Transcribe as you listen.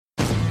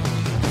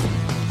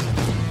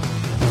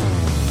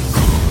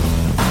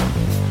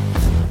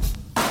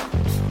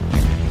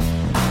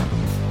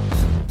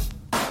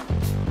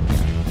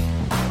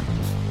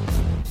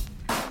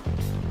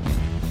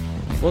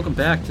Welcome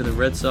back to the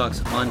Red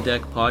Sox On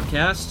Deck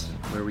podcast,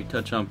 where we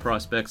touch on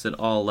prospects at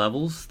all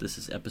levels. This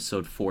is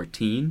episode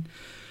 14.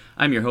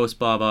 I'm your host,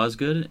 Bob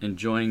Osgood, and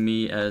joining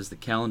me as the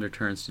calendar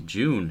turns to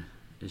June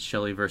is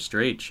Shelly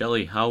Verstrate.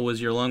 Shelly, how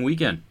was your long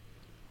weekend?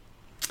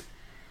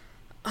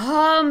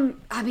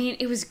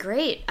 It was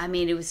great.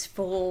 It was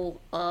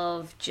full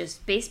of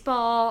just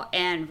baseball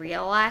and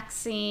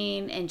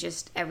relaxing and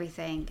just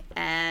everything.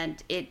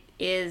 And it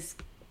is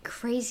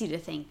crazy to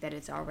think that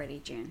it's already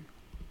June.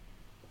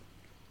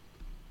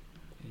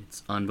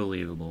 It's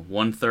unbelievable.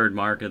 1/3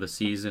 mark of the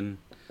season.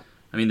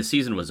 The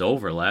season was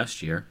over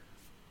last year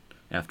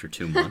after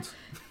 2 months.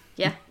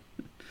 Yeah.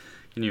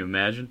 Can you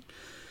imagine?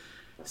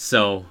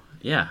 So,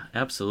 yeah,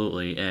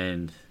 absolutely.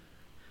 And,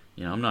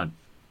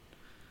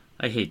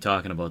 I hate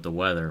talking about the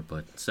weather,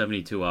 but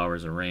 72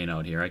 hours of rain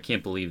out here. I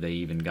can't believe they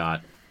even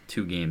got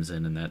 2 games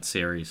in that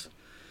series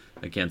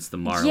against the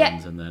Marlins.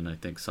 Yeah. And then I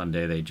think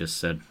Sunday they just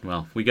said,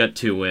 well, we got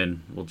 2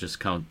 in. We'll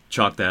just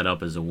chalk that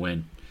up as a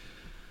win.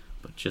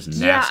 But just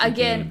nasty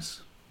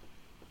games.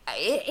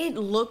 It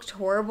looked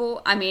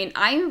horrible. I'm in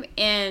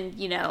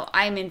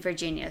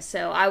Virginia,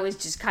 so I was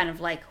just kind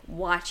of like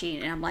watching,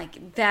 and I'm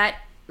like, that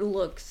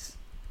looks,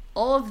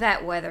 all of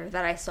that weather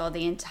that I saw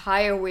the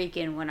entire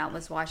weekend when I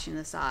was watching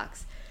the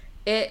Sox,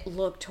 it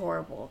looked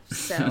horrible.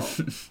 So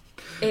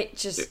it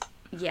just,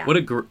 yeah. What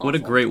a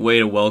great way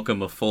to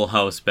welcome a full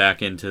house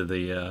back into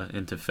the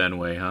into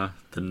Fenway, huh?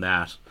 Than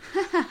that.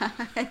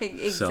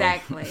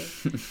 Exactly.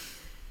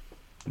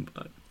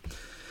 But.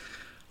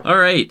 All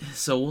right,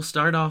 so we'll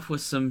start off with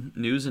some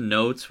news and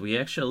notes. We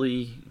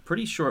actually,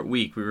 pretty short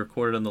week. We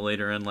recorded on the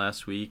later end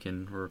last week,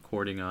 and we're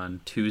recording on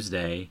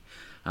Tuesday.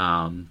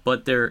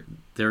 But there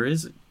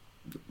is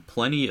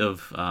plenty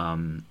of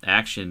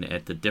action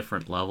at the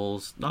different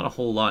levels. Not a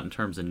whole lot in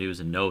terms of news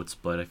and notes,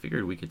 but I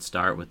figured we could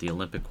start with the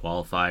Olympic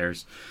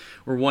Qualifiers.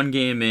 We're 1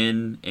 game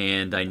in,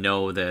 and I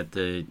know that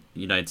the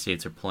United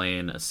States are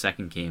playing a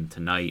second game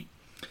tonight.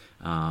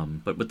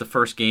 But with the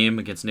first game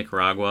against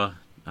Nicaragua,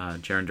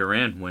 Jarren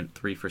Duran went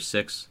 3 for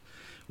 6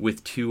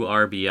 with 2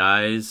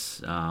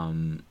 RBIs. I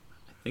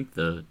think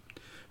the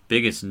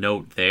biggest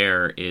note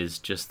there is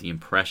just the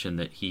impression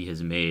that he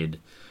has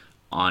made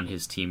on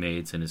his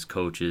teammates and his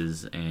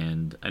coaches.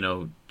 And I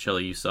know,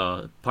 Shelly, you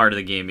saw part of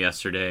the game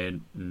yesterday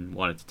and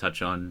wanted to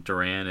touch on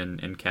Duran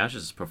and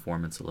Cash's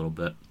performance a little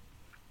bit.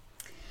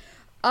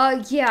 I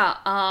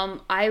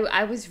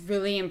was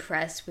really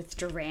impressed with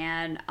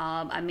Duran.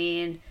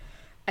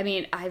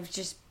 I've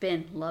just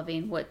been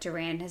loving what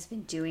Duran has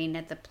been doing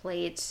at the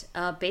plate,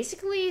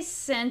 basically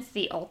since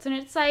the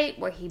alternate site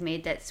where he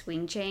made that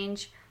swing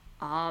change.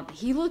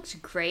 He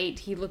looked great.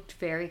 He looked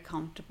very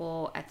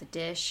comfortable at the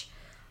dish.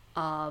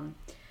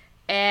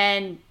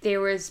 And there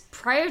was,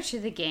 prior to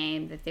the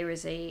game, that there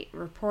was a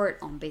report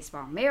on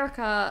Baseball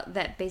America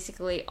that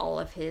basically all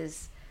of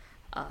his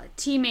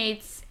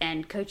teammates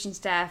and coaching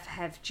staff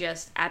have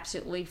just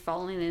absolutely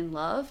fallen in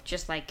love,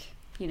 just like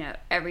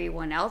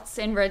everyone else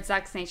in Red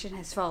Sox Nation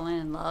has fallen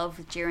in love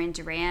with Jarren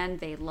Duran.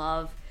 They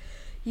love,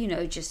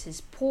 just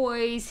his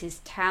poise, his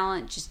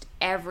talent, just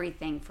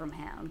everything from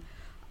him.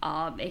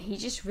 And he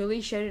just really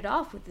showed it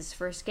off with his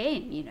first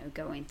game,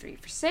 going 3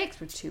 for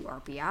 6 with 2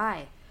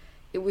 RBI.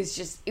 It was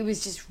just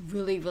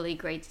really, really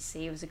great to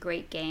see. It was a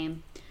great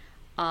game.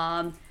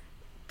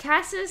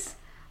 Casas,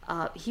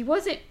 he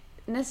wasn't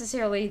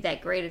necessarily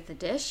that great at the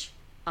dish.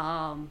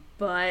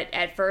 But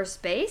at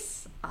first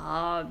base,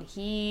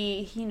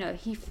 he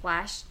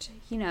flashed,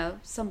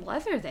 some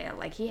leather there.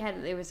 Like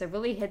there was a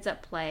really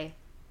heads-up play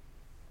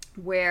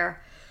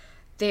where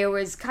there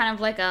was kind of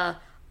like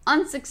a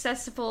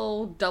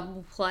unsuccessful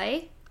double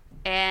play,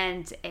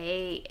 and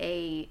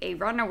a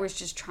runner was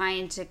just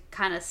trying to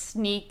kind of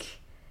sneak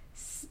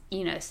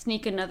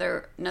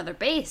another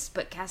base,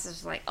 but Casas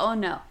was like, oh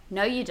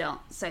no you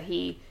don't. So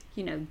he,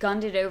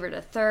 gunned it over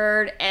to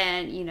third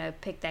and,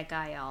 picked that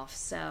guy off.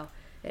 So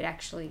it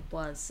actually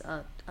was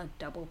a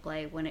double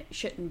play when it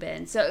shouldn't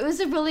been. So it was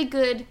a really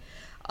good,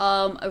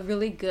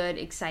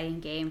 exciting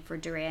game for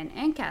Duran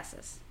and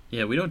Casas.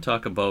 Yeah, we don't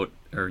talk about,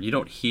 or you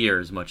don't hear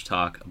as much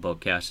talk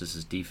about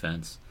Casas'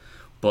 defense,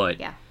 but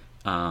yeah.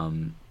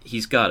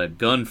 He's got a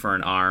gun for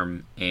an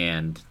arm,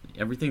 and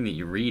everything that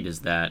you read is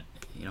that,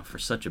 for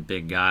such a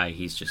big guy,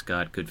 he's just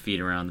got good feet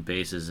around the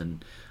bases,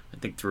 and I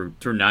think through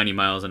 90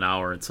 miles an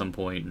hour at some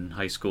point in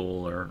high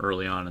school or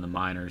early on in the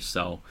minors.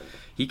 So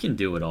he can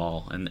do it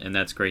all, and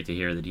that's great to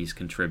hear that he's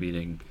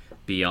contributing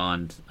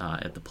beyond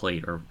at the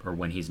plate or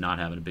when he's not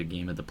having a big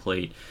game at the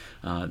plate.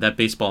 That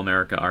Baseball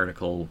America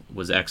article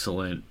was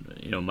excellent.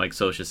 Mike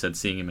Scioscia said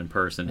seeing him in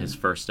person, his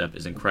first step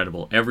is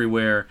incredible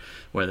everywhere,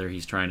 whether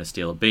he's trying to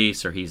steal a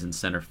base or he's in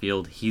center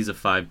field. He's a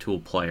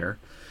 5-tool player.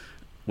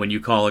 When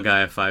you call a guy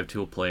a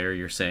 5-tool player,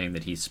 you're saying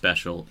that he's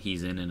special.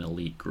 He's in an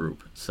elite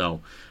group.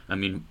 So,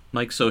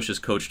 Mike Scioscia's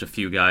coached a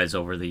few guys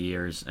over the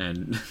years,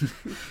 and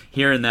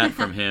hearing that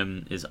from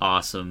him is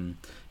awesome.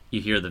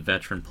 You hear the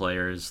veteran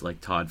players like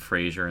Todd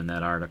Frazier in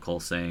that article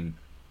saying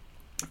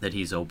that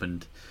he's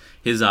opened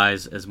his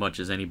eyes as much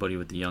as anybody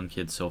with the young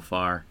kids so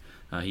far.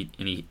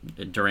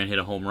 Duran hit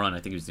a home run. I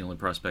think he was the only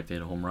prospect that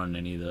hit a home run in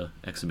any of the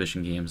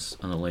exhibition games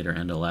on the later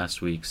end of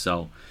last week.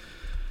 So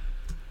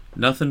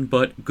nothing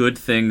but good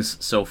things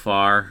so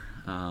far.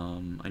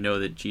 I know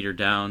that Jeter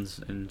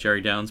Downs and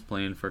Jerry Downs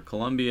playing for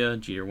Columbia.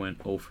 Jeter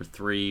went 0 for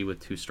 3 with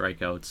 2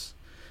 strikeouts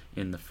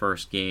in the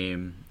first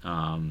game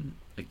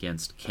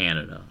against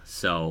Canada.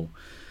 So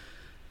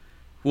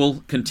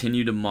we'll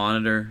continue to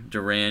monitor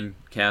Duran,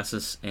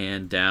 Casas,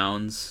 and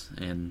Downs.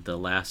 And the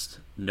last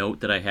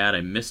note that I had,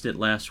 I missed it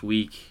last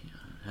week.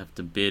 I have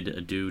to bid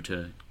adieu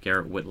to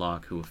Garrett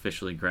Whitlock, who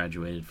officially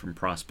graduated from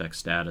prospect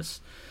status.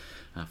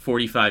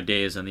 45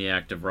 days on the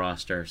active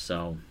roster,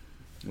 so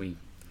we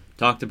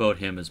talked about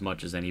him as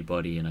much as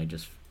anybody, and I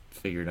just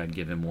figured I'd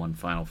give him one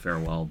final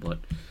farewell, but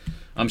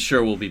I'm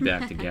sure we'll be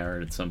back to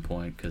Garrett at some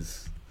point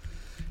because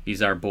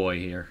he's our boy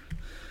here.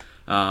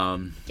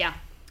 Yeah.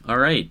 All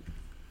right.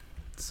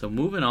 So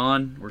moving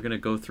on, we're going to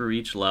go through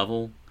each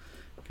level,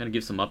 kind of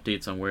give some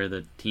updates on where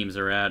the teams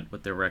are at,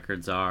 what their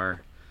records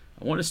are.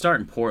 I want to start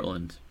in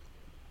Portland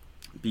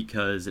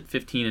because at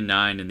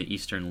 15-9 in the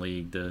Eastern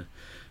League, the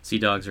Sea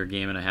Dogs are a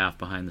game and a half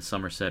behind the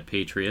Somerset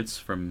Patriots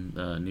from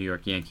the New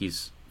York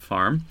Yankees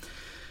farm.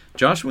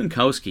 Josh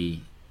Winkowski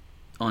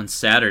on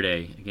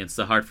Saturday against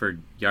the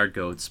Hartford Yard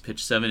Goats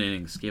pitched 7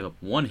 innings, gave up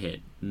 1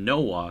 hit, no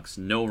walks,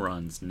 no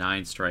runs,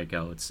 9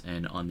 strikeouts,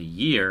 and on the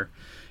year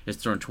has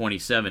thrown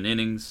 27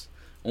 innings,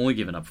 only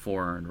given up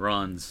 4 earned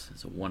runs.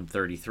 It's a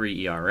 1.33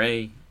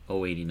 ERA,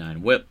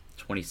 0.89 WHIP,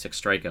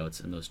 26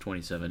 strikeouts in those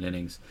 27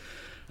 innings.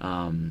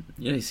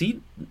 Is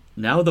he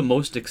now the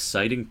most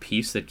exciting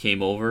piece that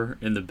came over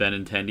in the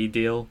Benintendi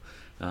deal,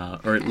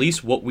 or at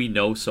least what we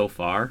know so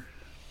far?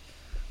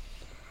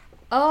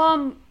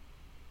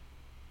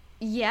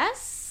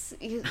 Yes.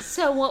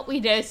 So what we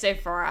know so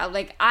far,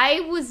 I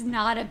was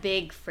not a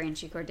big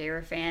Franchi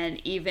Cordero fan,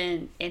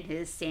 even in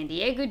his San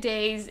Diego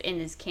days, in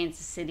his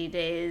Kansas City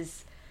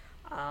days.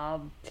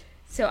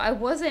 So I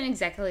wasn't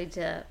exactly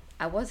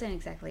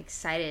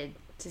excited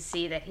to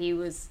see that he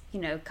was,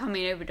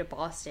 coming over to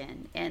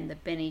Boston and the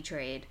Benny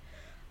trade.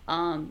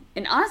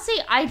 And honestly,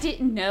 I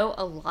didn't know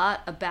a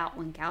lot about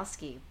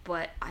Winkowski,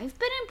 but I've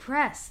been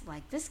impressed.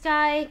 This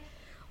guy,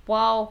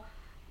 while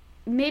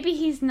maybe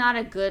he's not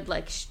a good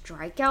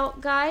strikeout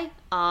guy,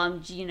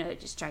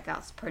 just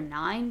strikeouts per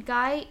 9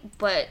 guy,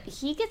 but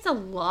he gets a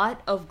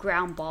lot of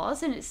ground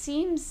balls, and it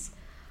seems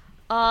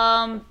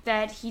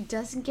that he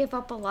doesn't give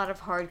up a lot of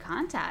hard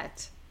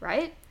contact,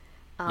 right?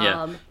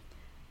 Yeah.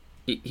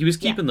 He was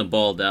keeping the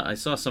ball down. I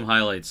saw some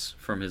highlights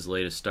from his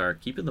latest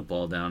start, keeping the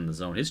ball down in the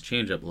zone. His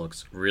changeup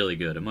looks really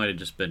good. It might have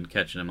just been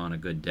catching him on a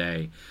good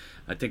day.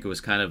 I think it was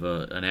kind of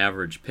an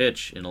average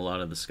pitch in a lot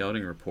of the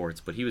scouting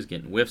reports, but he was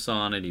getting whiffs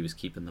on it. He was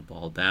keeping the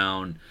ball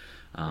down.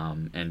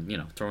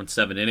 And throwing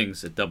 7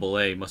 innings at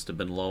Double-A must have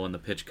been low in the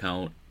pitch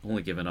count,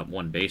 only giving up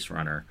 1 base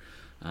runner.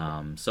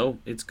 So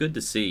it's good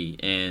to see.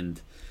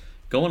 And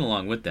going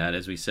along with that,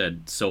 as we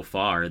said so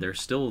far,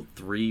 there's still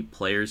 3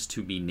 players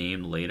to be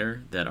named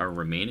later that are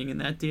remaining in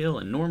that deal.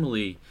 And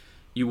normally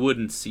you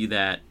wouldn't see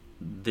that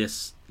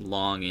this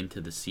long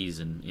into the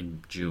season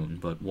in June.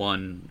 But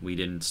 1, we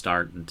didn't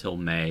start until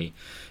May.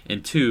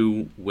 And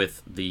 2,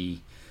 with the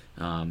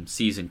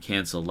season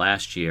canceled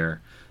last year,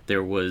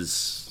 there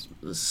was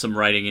some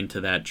writing into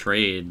that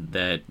trade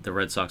that the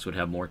Red Sox would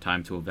have more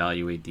time to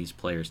evaluate these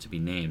players to be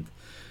named.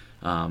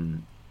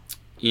 On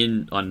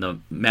the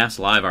Mass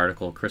Live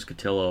article, Chris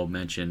Cotillo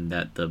mentioned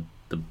that the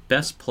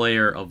best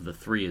player of the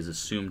 3 is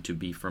assumed to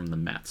be from the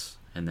Mets,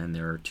 and then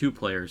there are 2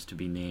 players to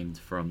be named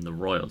from the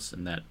Royals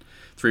in that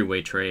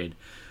 3-way trade.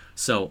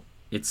 So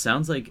it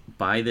sounds like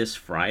by this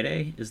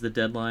Friday is the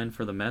deadline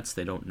for the Mets.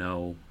 They don't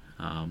know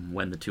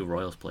when the 2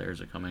 Royals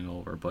players are coming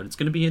over, but it's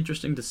going to be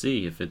interesting to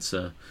see if it's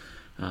a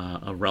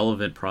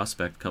relevant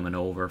prospect coming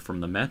over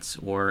from the Mets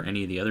or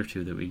any of the other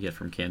 2 that we get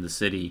from Kansas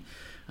City.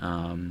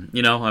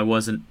 I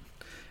wasn't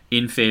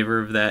in favor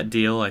of that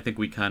deal. I think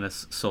we kind of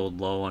sold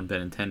low on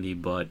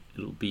Benintendi, but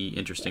it'll be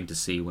interesting to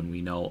see when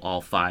we know all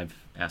 5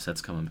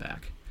 assets coming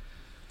back.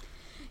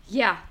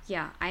 Yeah,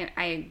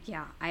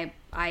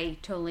 I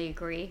totally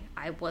agree.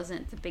 I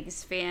wasn't the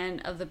biggest fan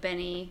of the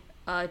Benny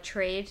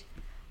trade,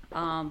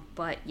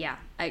 but yeah,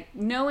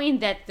 knowing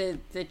that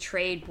the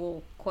trade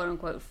will quote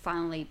unquote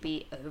finally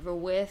be over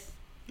with,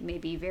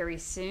 maybe very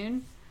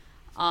soon,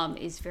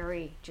 is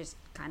very just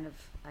kind of,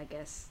 I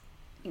guess,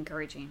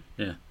 encouraging.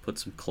 Yeah, put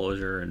some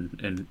closure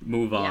and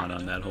move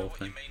on that whole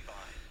thing.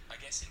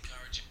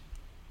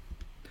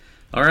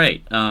 All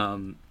right,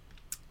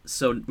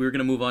 so we're going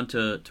to move on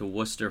to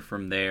Worcester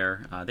from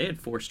there. They had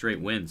 4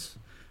 straight wins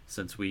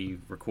since we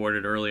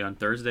recorded early on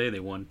Thursday. They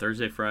won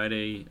Thursday,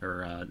 Friday,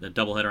 or a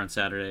doubleheader on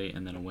Saturday,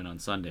 and then a win on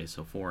Sunday.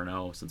 So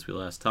 4-0 since we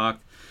last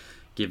talked,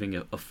 giving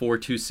a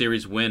 4-2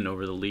 series win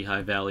over the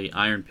Lehigh Valley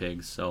Iron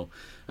Pigs. So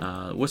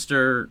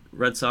Worcester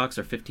Red Sox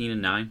are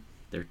 15-9.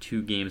 They're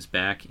 2 games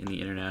back in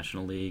the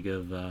International League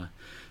of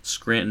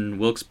Scranton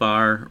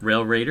Wilkes-Barre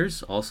Rail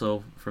Raiders,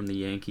 also from the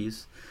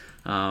Yankees.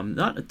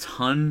 Not a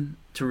ton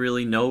to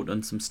really note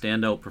on some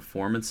standout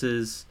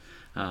performances.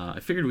 I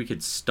figured we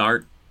could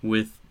start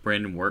with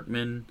Brandon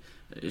Workman.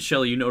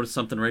 Shelly, you noticed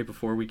something right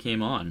before we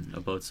came on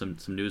about some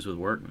news with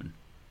Workman.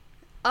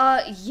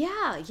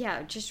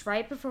 Yeah. Just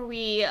right before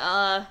we,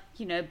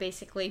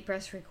 basically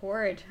press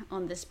record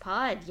on this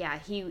pod. Yeah,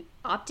 he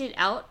opted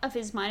out of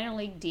his minor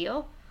league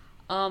deal.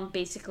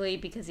 Basically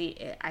because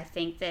I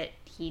think that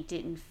he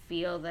didn't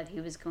feel that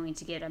he was going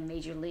to get a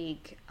major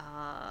league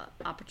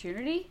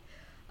opportunity.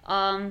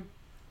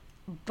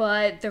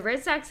 But the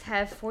Red Sox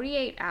have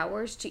 48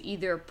 hours to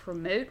either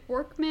promote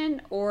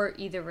Workman or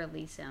either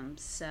release him.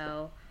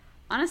 So,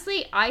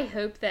 honestly, I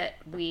hope that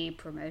we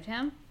promote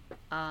him.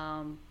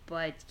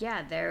 But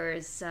yeah, there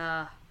is.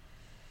 I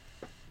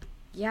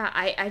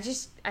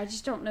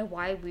just don't know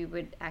why we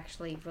would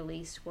actually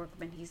release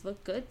Workman. He's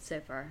looked good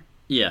so far.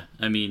 Yeah,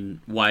 I mean,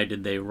 why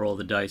did they roll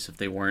the dice if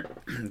they weren't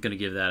going to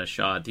give that a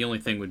shot? The only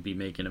thing would be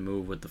making a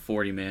move with the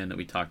 40-man that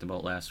we talked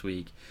about last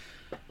week.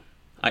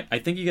 I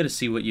think you got to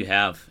see what you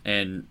have.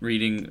 And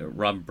reading,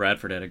 Rob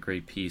Bradford had a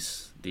great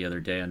piece the other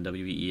day on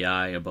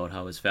WEEI about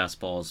how his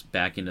fastball's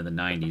back into the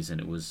 90s,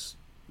 and it was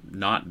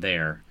not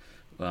there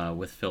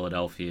with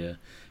Philadelphia.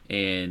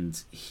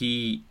 And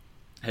he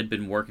had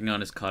been working on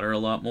his cutter a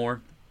lot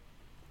more.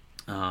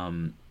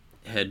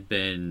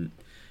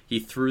 He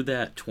threw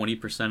that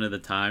 20% of the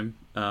time,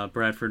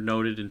 Bradford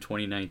noted, in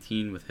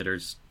 2019 with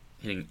hitters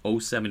hitting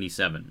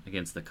 .077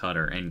 against the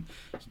cutter. And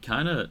he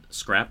kind of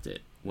scrapped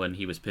it when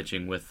he was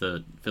pitching with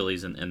the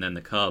Phillies and then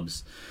the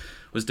Cubs.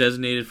 Was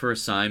designated for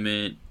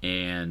assignment,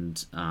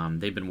 and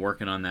they've been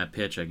working on that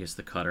pitch. I guess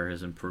the cutter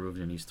has improved,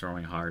 and he's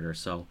throwing harder.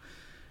 So,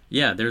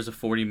 yeah, there's a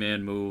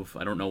 40-man move.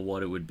 I don't know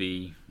what it would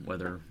be,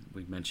 whether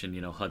we mentioned,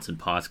 Hudson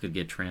Potts could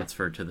get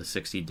transferred to the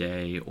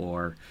 60-day,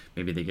 or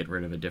maybe they get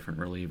rid of a different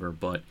reliever.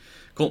 But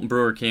Colton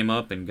Brewer came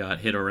up and got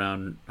hit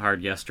around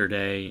hard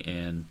yesterday,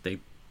 and they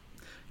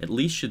at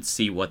least should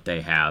see what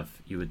they have,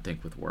 you would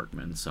think, with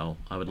Workman. So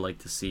I would like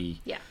to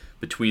see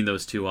between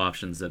those two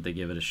options that they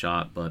give it a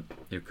shot, but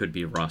there could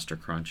be a roster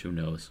crunch. Who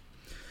knows?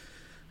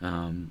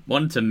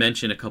 Wanted to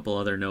mention a couple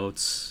other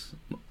notes.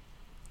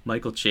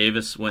 Michael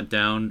Chavis went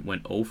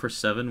 0 for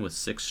 7 with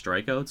 6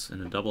 strikeouts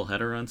in a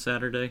doubleheader on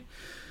Saturday.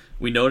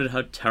 We noted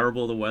how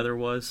terrible the weather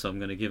was, so I'm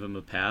going to give him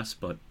a pass,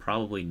 but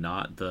probably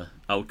not the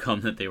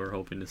outcome that they were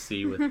hoping to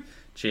see with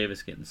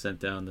Chavis getting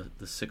sent down.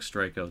 The 6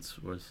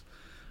 strikeouts was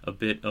a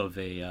bit of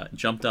a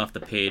jumped off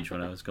the page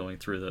when I was going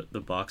through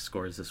the box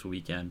scores this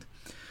weekend.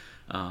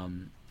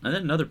 And then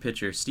another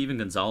pitcher, Steven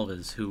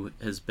Gonzalez, who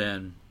has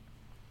been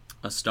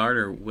a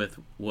starter with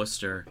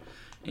Worcester,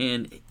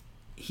 and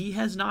he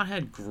has not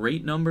had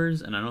great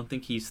numbers, and I don't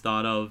think he's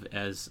thought of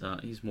as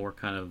he's more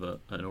kind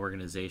of an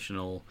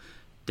organizational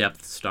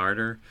depth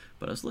starter.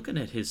 But I was looking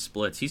at his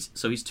splits. He's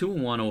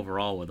 2-1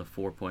 overall with a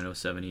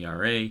 4.07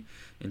 ERA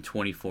in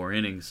 24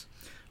 innings.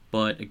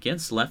 But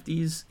against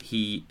lefties,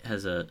 he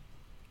has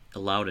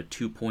allowed a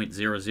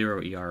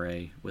 2.00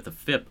 ERA with a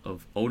FIP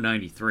of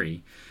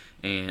 0.93.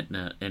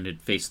 And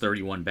it faced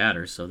 31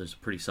 batters, so there's a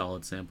pretty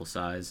solid sample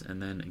size.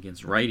 And then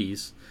against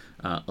righties,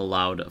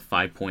 allowed a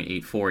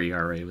 5.84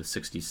 ERA with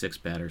 66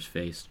 batters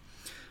faced.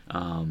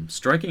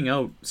 Striking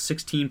out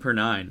 16 per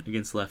 9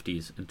 against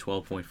lefties and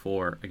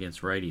 12.4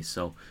 against righties.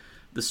 So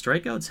the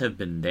strikeouts have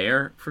been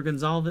there for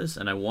Gonzalez,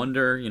 and I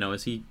wonder,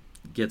 as he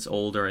gets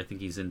older, I think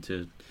he's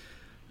into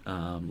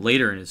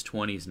later in his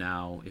 20s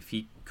now, if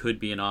he could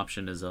be an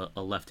option as a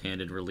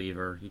left-handed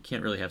reliever. You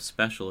can't really have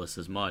specialists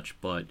as much,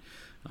 but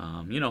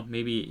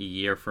maybe a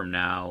year from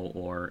now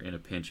or in a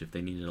pinch if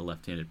they needed a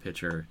left-handed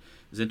pitcher.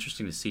 It's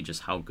interesting to see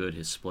just how good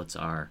his splits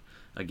are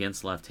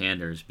against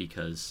left-handers,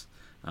 because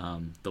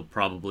they'll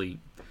probably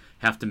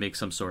have to make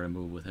some sort of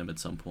move with him at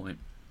some point.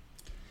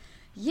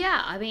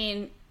 Yeah, I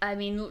mean,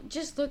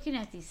 just looking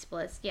at these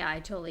splits, yeah, I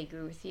totally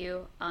agree with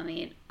you. I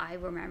mean, I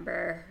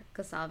remember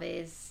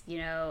Casaves,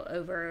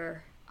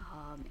 over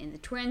in the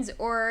Twins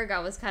org. I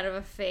was kind of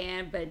a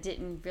fan, but it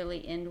didn't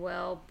really end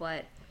well.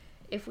 But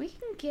if we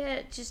can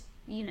get just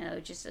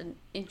an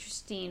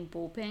interesting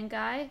bullpen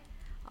guy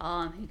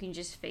who can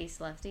just face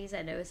lefties,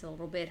 I know it's a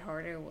little bit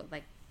harder with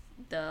like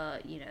the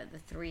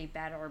 3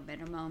 batter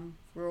minimum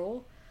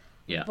rule.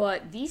 Yeah.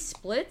 But these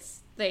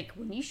splits, like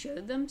when you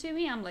showed them to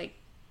me, I'm like,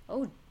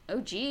 oh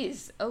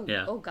geez,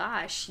 oh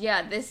gosh,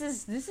 yeah, this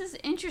is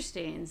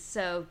interesting.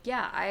 So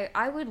yeah,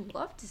 I would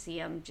love to see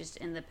him just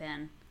in the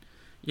pen.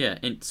 Yeah,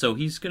 and so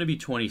he's going to be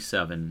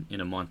 27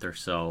 in a month or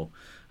so.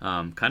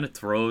 Kind of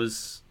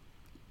throws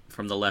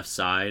from the left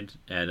side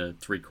at a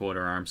 3/4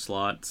 arm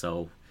slot,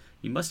 so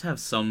he must have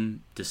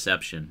some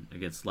deception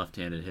against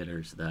left-handed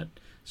hitters. That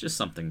it's just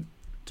something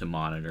to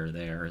monitor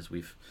there, as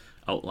we've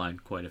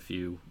outlined quite a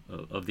few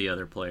of the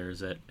other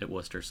players at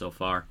Worcester so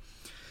far.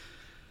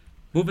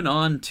 Moving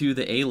on to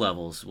the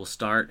A-levels, we'll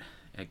start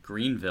at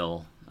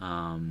Greenville.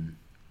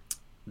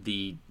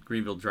 The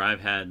Greenville Drive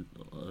had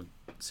a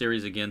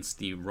series against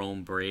the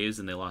Rome Braves,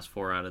 and they lost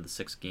 4 out of the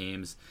 6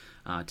 games.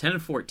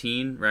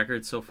 10-14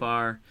 record so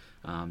far,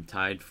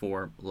 tied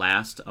for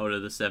last out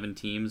of the 7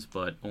 teams,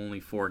 but only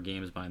 4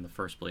 games behind the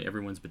first place.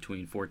 Everyone's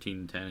between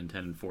 14-10 and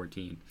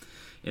 10-14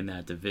 in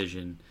that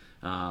division.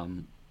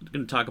 I'm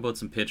going to talk about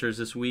some pitchers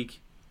this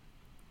week.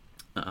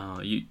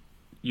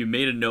 you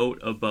made a note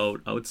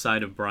about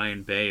outside of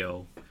Brian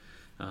Bayo.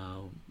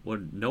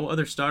 No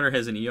other starter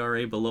has an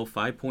ERA below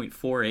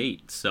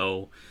 5.48.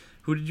 So,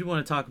 who did you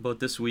want to talk about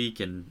this week,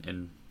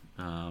 and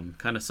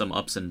kind of some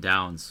ups and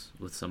downs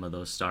with some of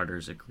those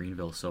starters at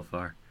Greenville so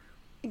far?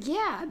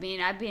 Yeah, I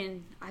mean, I've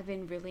been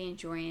really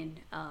enjoying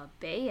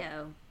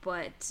Bayo,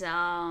 but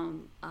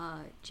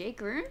Jay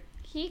Groom,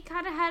 he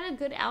kind of had a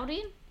good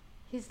outing.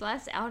 His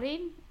last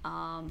outing,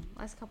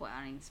 last couple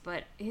outings,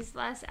 but his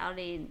last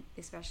outing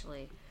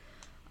especially,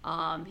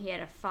 he had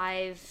a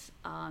 5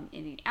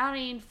 inning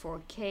outing,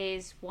 4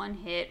 Ks, 1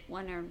 hit,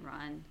 1 earned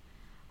run.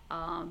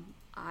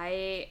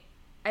 I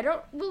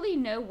don't really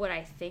know what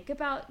I think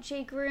about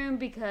Jay Groom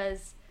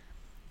because,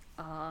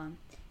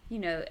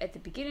 at the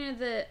beginning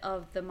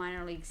of the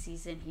minor league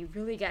season, he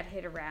really got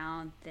hit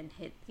around, then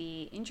hit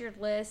the injured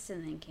list,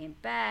 and then came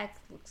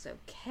back. Looks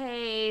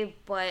okay,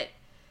 but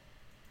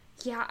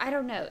yeah, I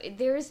don't know.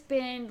 There's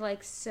been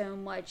like so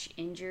much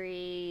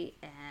injury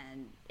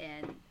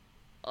and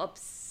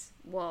ups.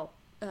 Well,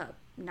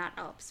 not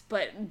ups,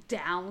 but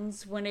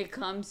downs when it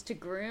comes to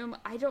Groom.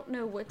 I don't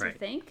know what to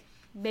think.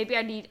 Maybe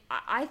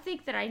I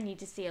think that I need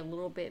to see a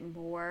little bit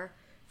more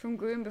from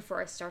Groom before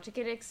I start to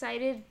get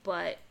excited.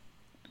 But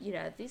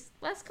these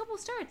last couple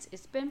starts,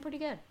 it's been pretty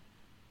good.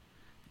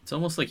 It's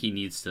almost like he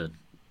needs to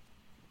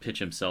pitch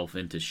himself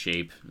into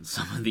shape in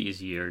some of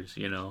these years.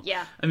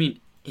 Yeah. I mean.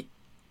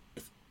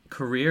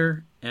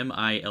 Career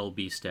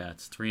MILB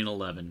stats,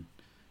 3-11,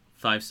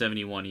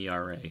 571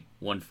 ERA,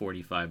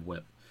 145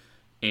 whip.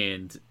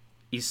 And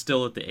he's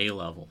still at the A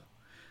level.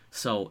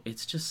 So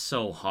it's just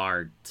so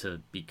hard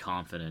to be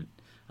confident.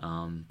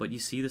 But you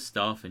see the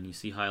stuff and you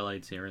see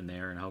highlights here and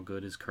there and how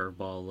good his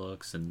curveball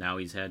looks. And now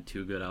he's had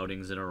 2 good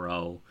outings in a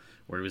row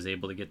where he was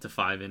able to get to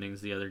 5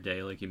 innings the other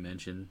day, like you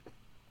mentioned.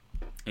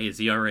 Hey,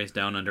 his ERA is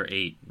down under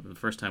 8. The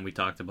first time we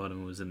talked about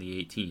him was in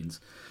the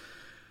 18s.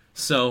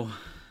 So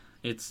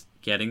it's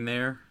getting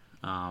there.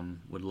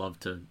 Would love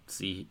to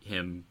see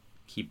him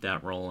keep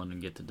that rolling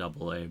and get to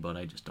AA, but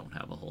I just don't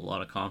have a whole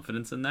lot of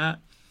confidence in that.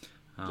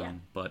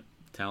 But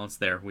talent's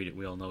there.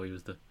 We all know he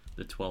was the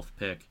 12th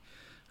pick.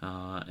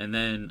 And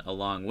then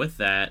along with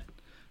that,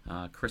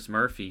 Chris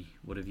Murphy.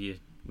 What have you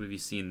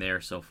seen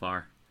there so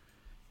far?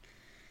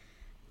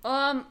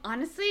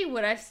 Honestly,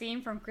 what I've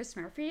seen from Chris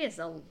Murphy is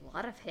a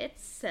lot of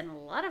hits and a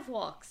lot of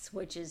walks,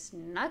 which is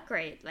not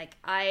great. Like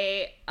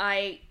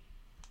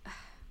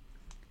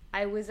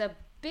I was a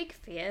big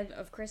fan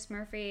of Chris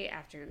Murphy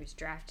after he was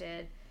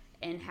drafted,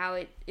 and how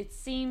it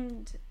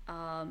seemed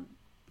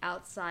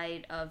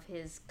outside of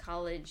his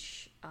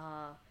college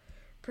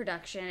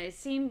production. It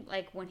seemed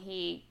like when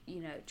he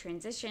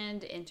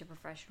transitioned into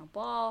professional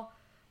ball,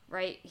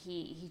 right?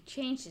 He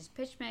changed his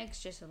pitch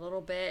mix just a little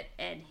bit,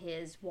 and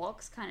his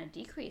walks kind of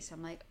decreased.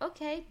 I'm like,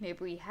 okay, maybe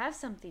we have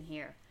something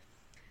here.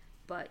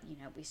 But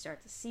we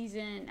start the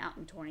season out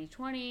in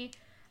 2020.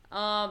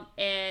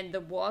 And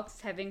the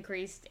walks have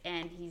increased,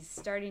 and he's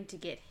starting to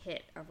get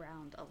hit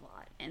around a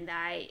lot. And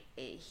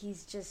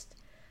he's just,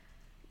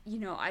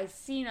 I've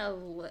seen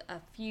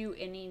a few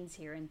innings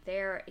here and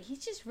there.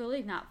 He's just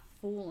really not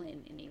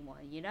fooling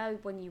anyone.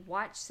 When you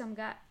watch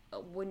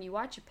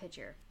a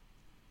pitcher,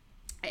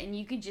 and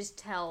you can just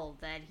tell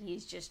that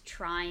he's just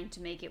trying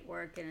to make it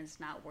work and it's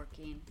not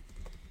working.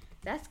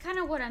 That's kind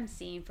of what I'm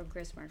seeing from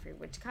Chris Murphy,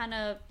 which kind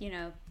of,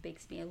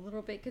 makes me a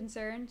little bit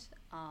concerned.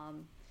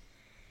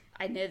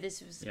 I know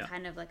this was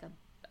kind of like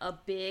a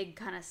big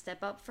kind of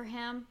step up for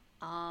him,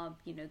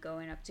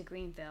 going up to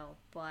Greenville.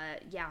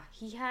 But yeah,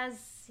 he has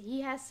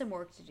some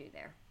work to do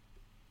there.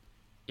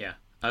 Yeah,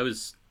 I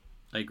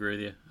agree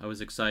with you. I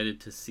was excited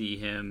to see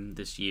him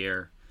this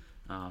year,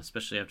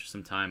 especially after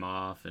some time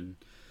off and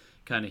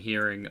kind of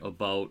hearing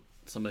about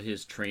some of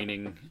his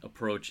training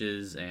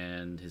approaches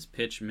and his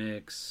pitch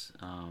mix.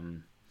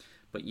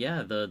 But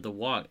yeah, the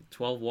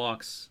 12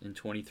 walks in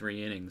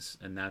 23 innings,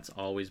 and that's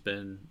always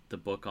been the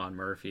book on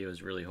Murphy. I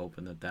was really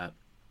hoping that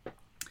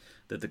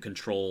the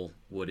control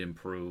would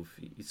improve.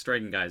 He's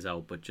striking guys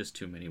out, but just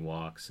too many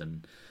walks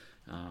and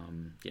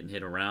getting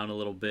hit around a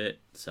little bit.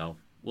 So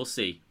we'll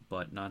see,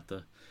 but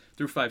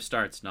through 5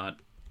 starts, not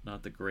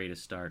the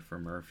greatest start for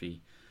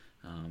Murphy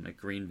at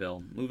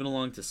Greenville. Moving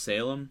along to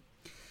Salem.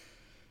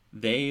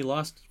 They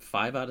lost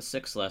 5 out of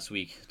 6 last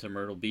week to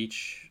Myrtle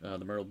Beach,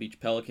 the Myrtle Beach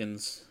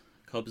Pelicans.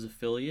 Cubs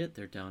affiliate.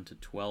 They're down to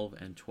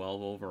 12-12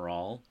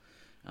 overall.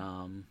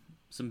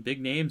 Some big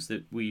names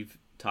that we've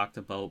talked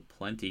about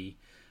plenty.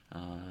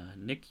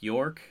 Nick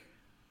York,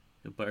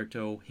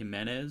 Gilberto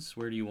Jimenez.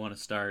 Where do you want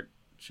to start,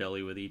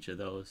 Shelly, with each of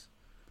those?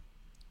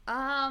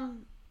 I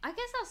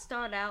guess I'll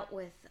start out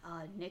with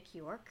Nick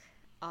York.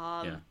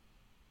 I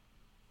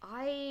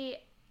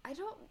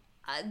don't.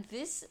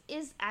 This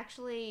is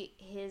actually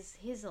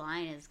his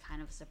line is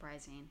kind of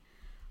surprising.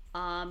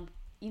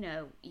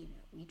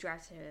 We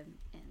drafted him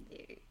in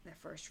the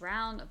first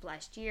round of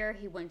last year.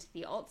 He went to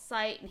the alt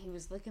site and he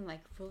was looking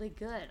like really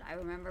good. I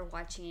remember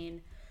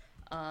watching,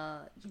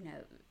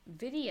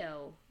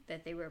 video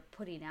that they were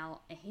putting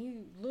out, and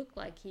he looked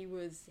like he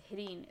was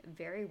hitting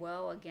very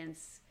well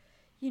against,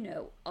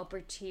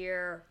 upper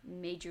tier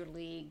major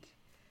league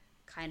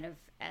kind of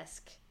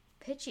esque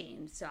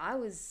pitching. So I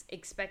was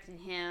expecting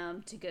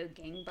him to go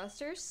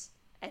gangbusters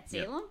at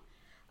Salem.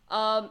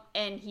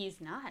 And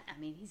he's not. I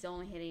mean, he's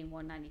only hitting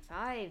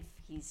 195.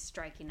 He's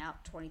striking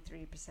out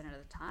 23% of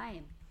the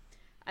time.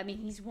 I mean,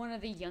 he's one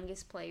of the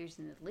youngest players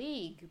in the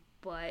league,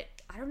 but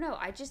I don't know.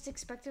 I just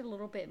expected a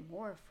little bit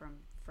more from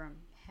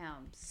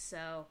him.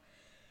 So,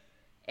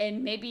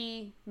 and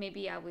maybe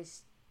I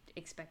was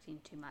expecting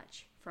too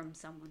much from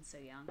someone so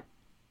young.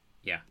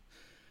 Yeah.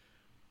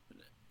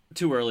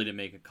 Too early to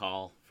make a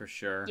call, for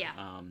sure.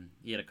 Yeah.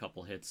 He had a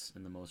couple hits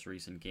in the most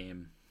recent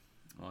game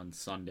on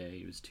Sunday.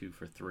 He was 2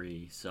 for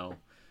 3, so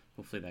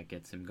hopefully that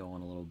gets him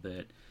going a little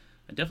bit.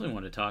 I definitely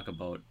want to talk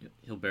about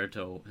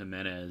Gilberto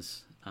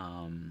Jimenez.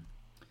 A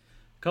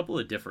couple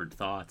of different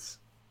thoughts.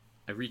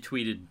 I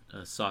retweeted a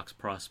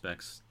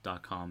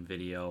SoxProspects.com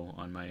video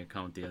on my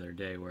account the other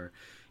day where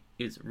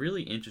it's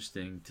really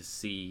interesting to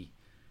see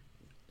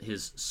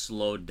his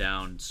slowed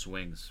down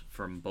swings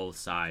from both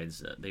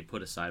sides. They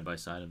put a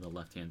side-by-side of the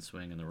left-hand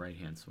swing and the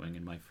right-hand swing,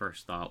 and my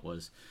first thought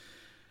was,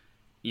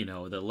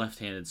 the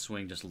left-handed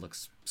swing just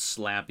looks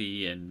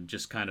slappy and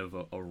just kind of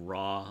a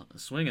raw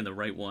swing, and the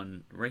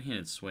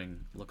right-handed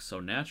swing looks so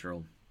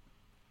natural.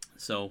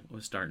 So I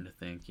was starting to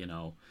think,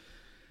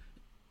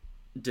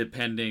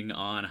 depending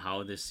on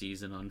how this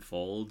season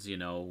unfolds,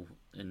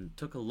 and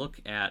took a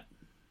look at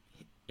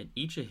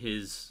each of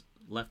his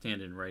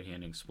left-handed and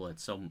right-handed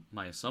splits. So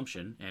my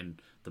assumption, and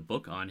the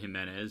book on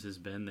Jimenez, has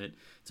been that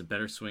it's a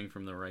better swing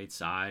from the right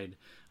side,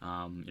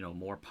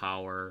 more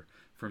power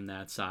from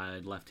that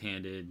side.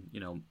 Left-handed,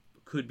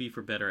 could be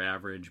for better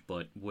average,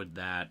 but would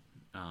that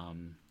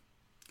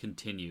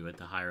continue at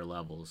the higher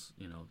levels?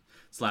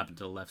 Slapping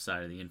to the left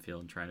side of the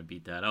infield and trying to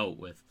beat that out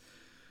with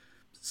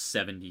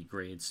 70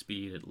 grade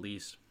speed at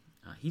least.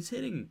 He's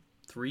hitting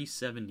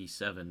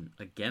 377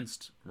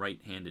 against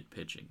right-handed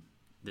pitching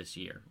this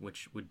year,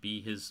 which would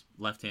be his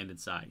left-handed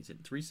side. He's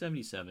hitting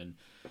 377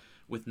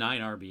 with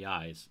 9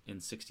 RBIs in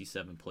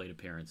 67 plate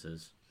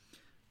appearances.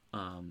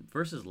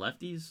 Versus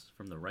lefties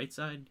from the right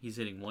side, he's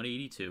hitting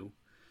 182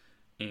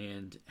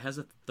 and has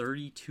a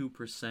 32%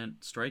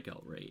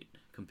 strikeout rate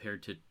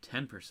compared to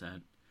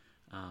 10%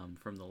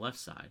 from the left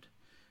side,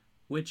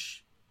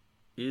 which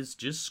is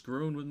just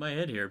screwing with my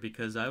head here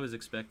because I was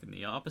expecting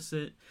the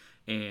opposite.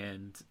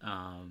 And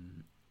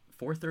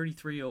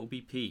 433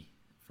 OBP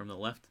from the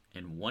left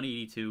and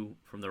 182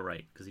 from the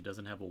right because he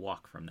doesn't have a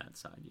walk from that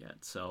side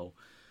yet. So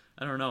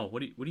I don't know.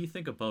 What do you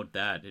think about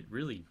that? It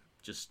really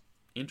just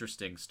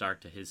interesting start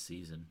to his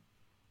season.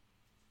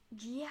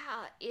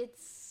 Yeah,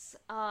 it's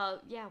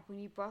when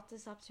you brought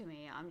this up to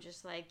me, I'm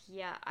just like,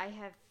 I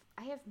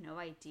have no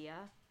idea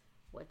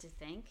what to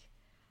think.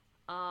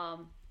 I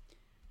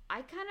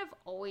kind of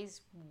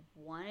always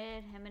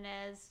wanted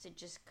Jimenez to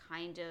just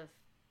kind of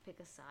pick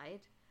a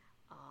side.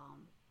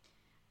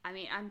 I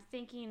mean, I'm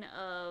thinking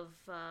of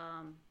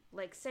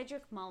like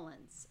Cedric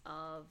Mullins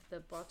of the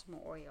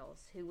Baltimore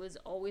Orioles, who was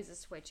always a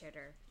switch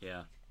hitter.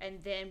 Yeah.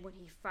 And then when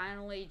he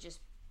finally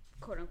just,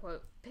 quote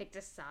unquote, picked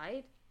a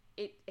side,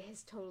 it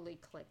has totally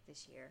clicked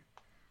this year.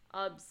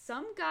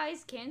 Some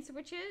guys can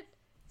switch it,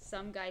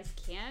 some guys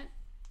can't.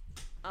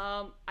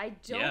 I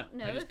don't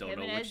know. I just don't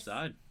know which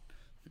side.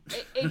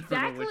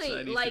 Exactly. Which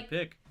side like, should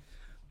pick.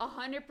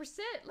 100%.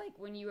 Like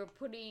when you were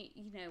putting,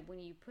 when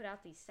you put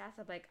out these stats,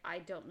 I'm like, I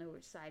don't know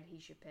which side he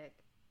should pick.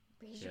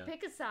 But he should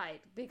pick a side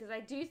because I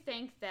do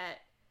think that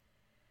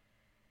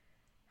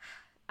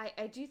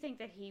I do think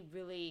that he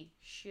really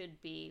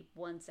should be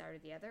one side or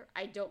the other.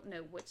 I don't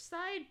know which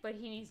side, but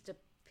he needs to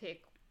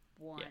pick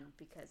one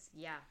because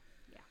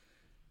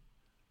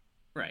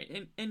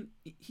Right, and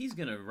he's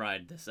going to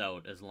ride this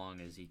out as long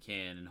as he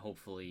can, and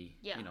hopefully,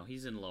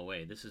 he's in low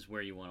A. This is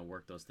where you want to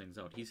work those things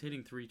out. He's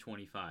hitting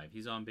 325.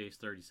 He's on base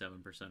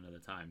 37% of the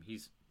time.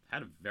 He's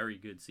had a very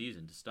good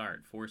season to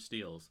start. 4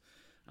 steals.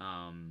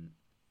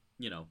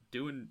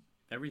 Doing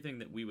everything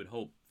that we would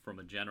hope from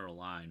a general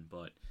line,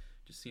 but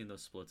just seeing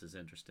those splits is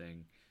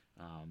interesting.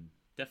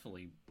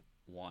 Definitely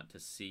want to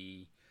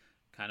see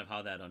kind of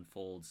how that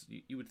unfolds.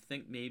 You would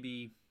think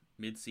maybe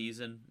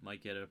mid-season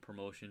might get a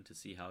promotion to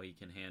see how he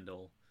can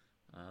handle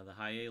the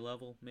high A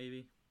level,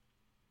 maybe.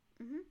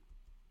 Mm-hmm.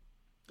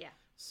 Yeah.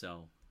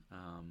 So,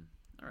 all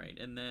right.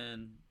 And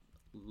then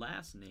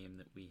last name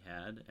that we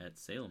had at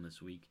Salem this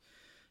week,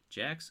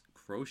 Jaxx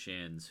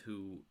Crochans,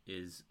 who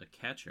is a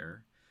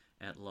catcher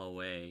at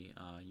low A.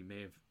 You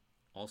may have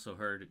also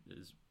heard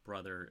his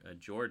brother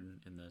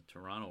Jordan in the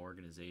Toronto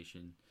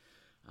organization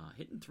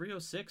hitting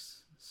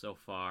 306 so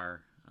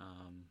far.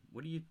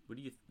 What do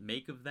you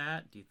make of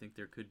that? Do you think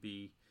there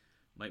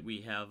might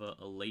we have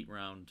a late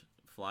round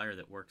flyer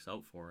that works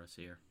out for us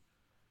here?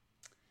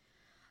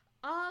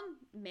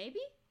 Maybe.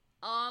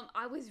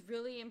 I was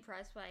really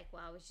impressed I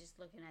was just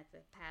looking at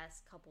the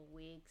past couple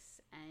weeks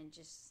and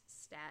just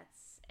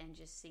stats and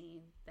just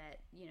seeing that,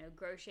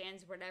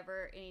 Groshans,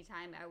 whatever,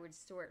 anytime I would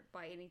sort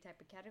by any type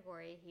of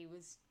category, he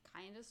was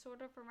kind of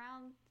sort of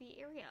around the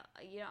area.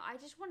 I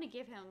just want to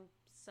give him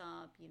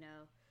some,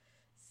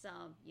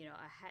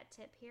 a hat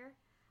tip here.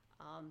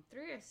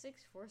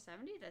 306,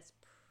 470, that's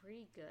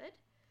pretty good.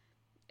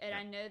 And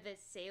I Yep. know that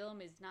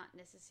Salem is not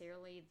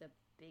necessarily the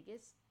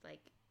biggest,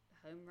 like,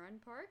 home run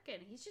park,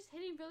 and he's just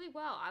hitting really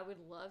well. I would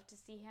love to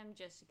see him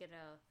just get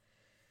a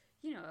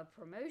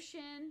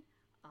promotion,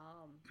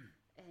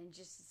 and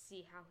just to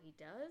see how he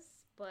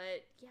does.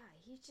 But yeah,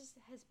 he just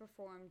has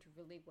performed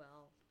really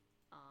well.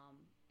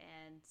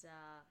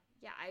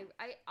 Yeah,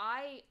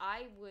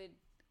 I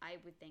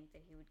would think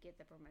that he would get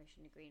the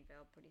promotion to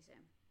Greenville pretty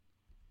soon.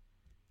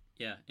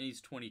 Yeah, and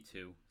he's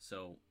 22,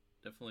 so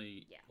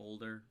definitely Yeah.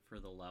 older for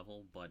the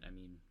level. But I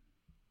mean,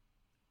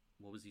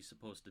 what was he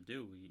supposed to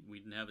do? We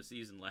didn't have a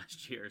season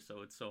last year,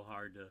 so it's so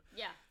hard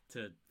Yeah.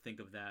 to think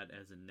of that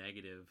as a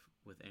negative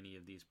with any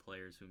of these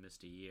players who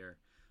missed a year.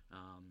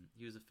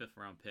 He was a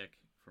 5th-round pick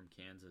from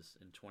Kansas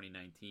in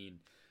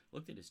 2019.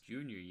 Looked at his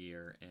junior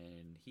year,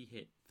 and he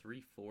hit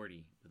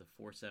 340 with a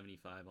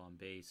 475 on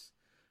base,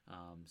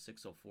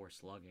 604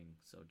 slugging.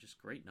 So just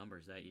great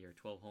numbers that year.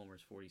 12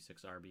 homers,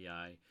 46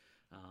 RBI.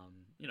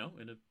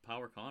 In a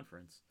power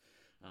conference.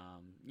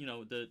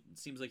 It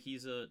seems like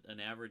he's an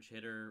average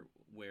hitter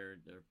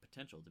or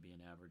potential to be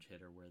an average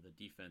hitter where the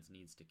defense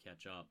needs to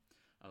catch up.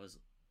 I was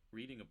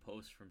reading a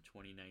post from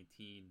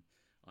 2019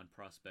 on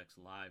Prospects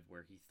Live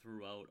where he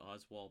threw out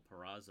Oswald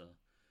Peraza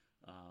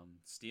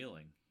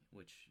stealing,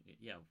 which,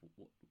 yeah,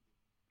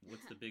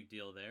 what's the big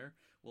deal there?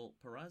 Well,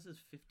 Peraza's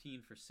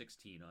 15 for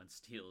 16 on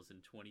steals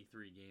in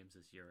 23 games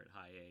this year at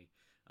High A.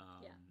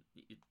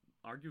 Yeah.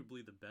 Arguably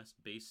the best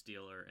base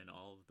stealer in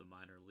all of the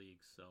minor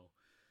leagues. So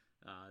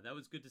that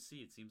was good to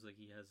see. It seems like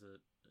he has a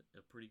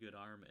pretty good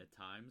arm at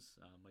times.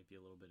 Might be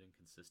a little bit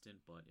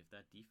inconsistent, but if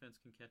that defense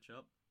can catch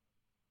up,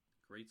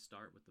 great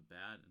start with the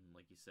bat. And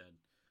like you said,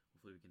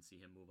 hopefully we can see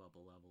him move up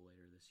a level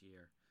later this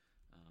year.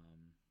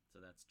 So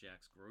that's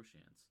Jaxx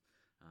Groshans.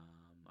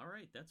 All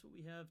right, that's what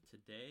we have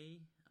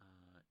today.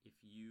 If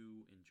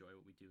you enjoy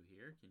what we do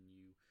here, can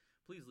you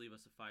please leave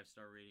us a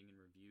 5-star rating and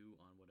review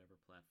on whatever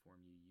platform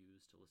you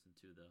use to listen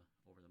to the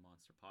Over the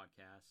Monster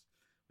podcast.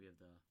 We have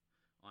the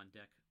On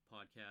Deck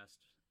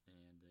podcast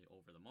and the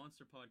Over the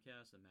Monster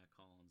podcast with Matt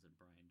Collins and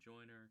Brian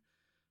Joyner,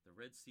 the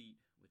Red Seat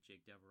with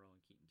Jake Devereaux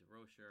and Keaton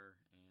DeRocher,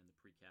 and the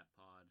Precap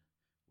pod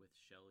with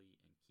Shelly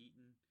and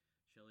Keaton.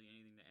 Shelly,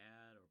 anything to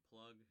add or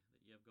plug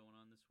that you have going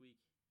on this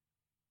week?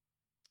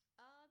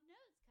 No,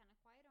 it's kind of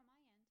quiet on my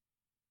end.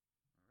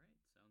 All right,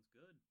 sounds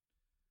good.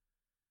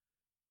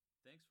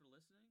 Thanks for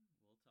listening.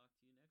 We'll talk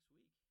to you next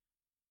week.